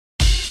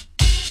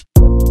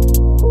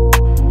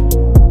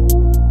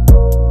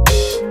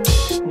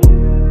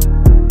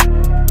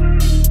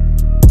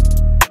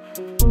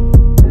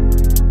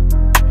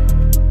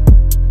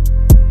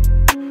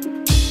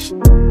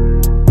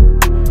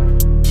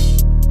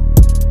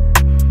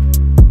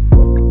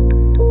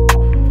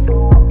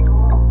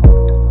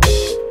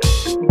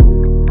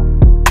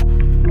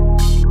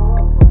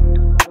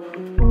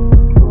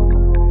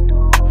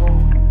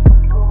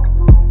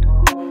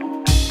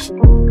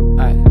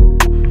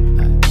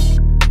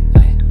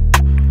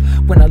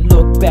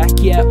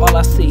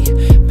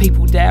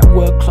people that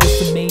were close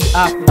to me.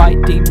 I fight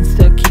demons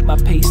to keep my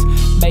peace.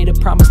 Made a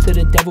promise to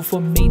the devil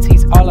for means.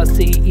 He's all I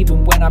see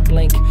even when I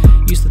blink.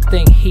 Used to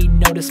think he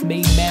noticed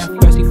me, man.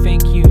 First you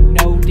think you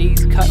know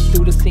these. Cut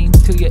through the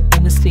scenes till you're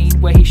in the scene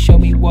where he showed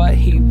me what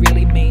he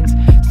really means.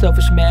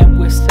 Selfish man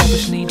with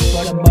selfish needs,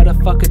 but a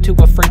motherfucker too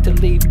afraid to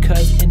leave.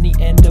 Cause in the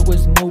end there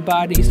was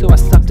nobody, so I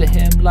stuck to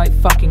him like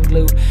fucking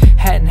glue.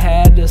 Hadn't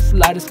had the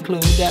slightest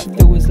clue that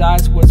through his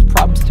eyes was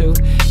problems too.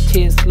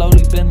 Tears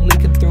slowly been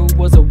leaking through.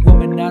 Was a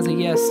womanizer,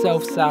 yeah,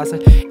 self-sizer.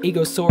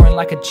 Ego soaring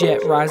like a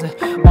jet riser.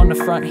 On the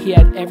front he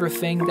had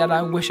everything that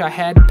I wish I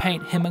had.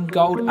 Paint him in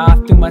gold, I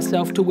threw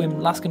myself to him.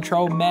 Lost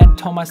control, man,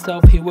 told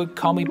myself he would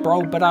call me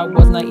bro. But I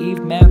was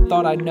naive, man,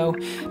 thought I'd know.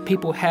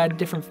 People had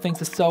different things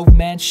to solve,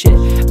 man, shit.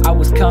 I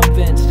was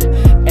convinced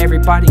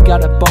everybody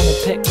got a bone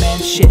to pick, man,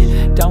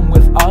 shit. Done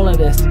with all of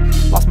this.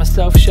 Lost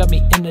myself, shoved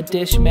me in the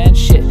dish, man,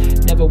 shit.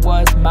 Never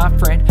was my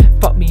friend.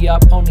 Fucked me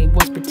up, only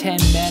was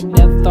pretend, man.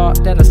 Never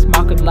thought that a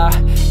smile could lie.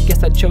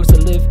 Guess I chose to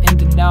live in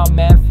denial,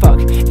 man, fuck.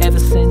 Ever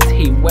since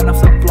he went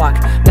off the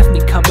block, left me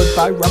covered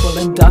by rubble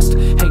and dust.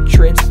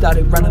 Hatred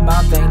started running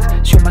my veins.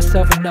 Showed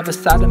myself another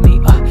side of me.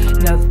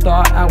 Never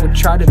thought I would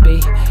try to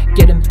be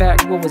getting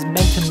back what was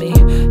meant to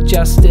me.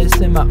 Justice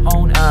in my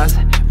own eyes.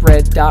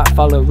 Red dot,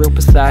 follow real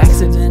precise.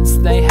 Accidents,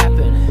 they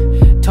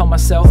happen. Told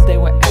myself they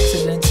were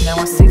accidents. Now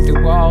I see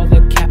through all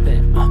the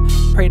capping.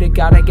 Pray to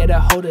God I get a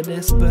hold of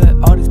this, but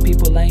all these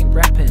people ain't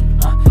rapping.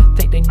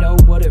 Think they know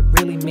what it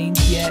really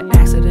means. Yeah,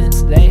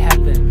 accidents, they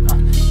happen.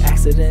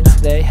 Accidents,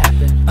 they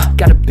happen.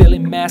 Got a Billy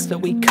mask that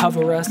we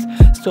cover us.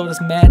 So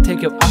this man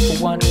take it off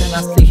for once, and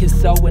I see his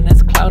soul when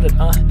it's clouded.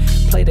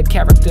 Played a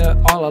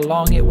character all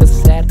along, it was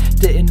sad.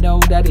 Didn't know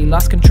that he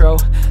lost control.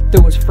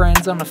 Threw his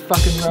friends on the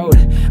fucking road.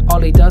 All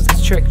he does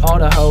is trick all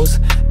the hoes.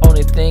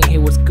 Only thing he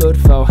was good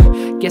for.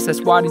 Guess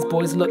that's why these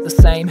boys look the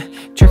same.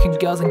 Tricking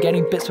girls and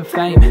getting bits for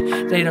fame.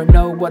 They don't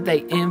know what they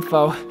in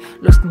for.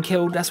 Looks can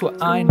kill, that's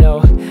what I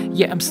know.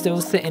 Yet I'm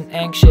still sitting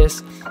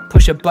anxious.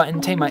 Push a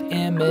button, take my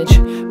image.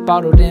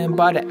 Bottled in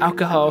by the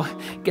alcohol.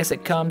 Guess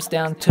it comes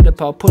down to the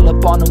pole. Pull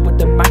up on him with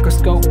the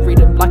microscope. Read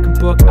him like a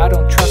book, I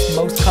don't trust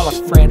most. Call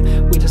a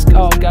friend, we just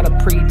all gotta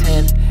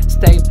pretend.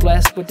 Stay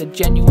blessed with the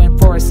genuine.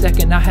 For a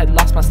second I had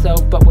lost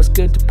myself, but was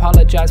good to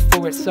apologize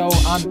for it. So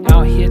I'm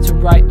out here to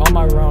right all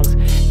my wrongs.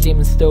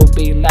 Demons still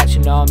be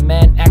latching on,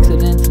 man.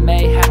 Accidents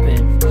may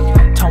happen.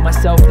 Told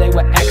myself they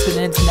were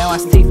accidents. Now I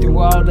see through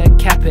all the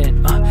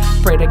capping.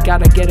 Pray to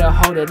God I get a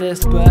hold of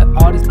this, but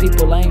all these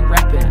people ain't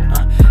rapping.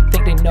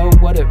 Think they know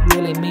what it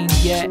really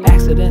means. Yeah,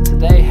 accidents,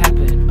 they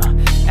happen.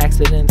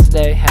 Accidents,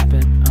 they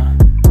happen.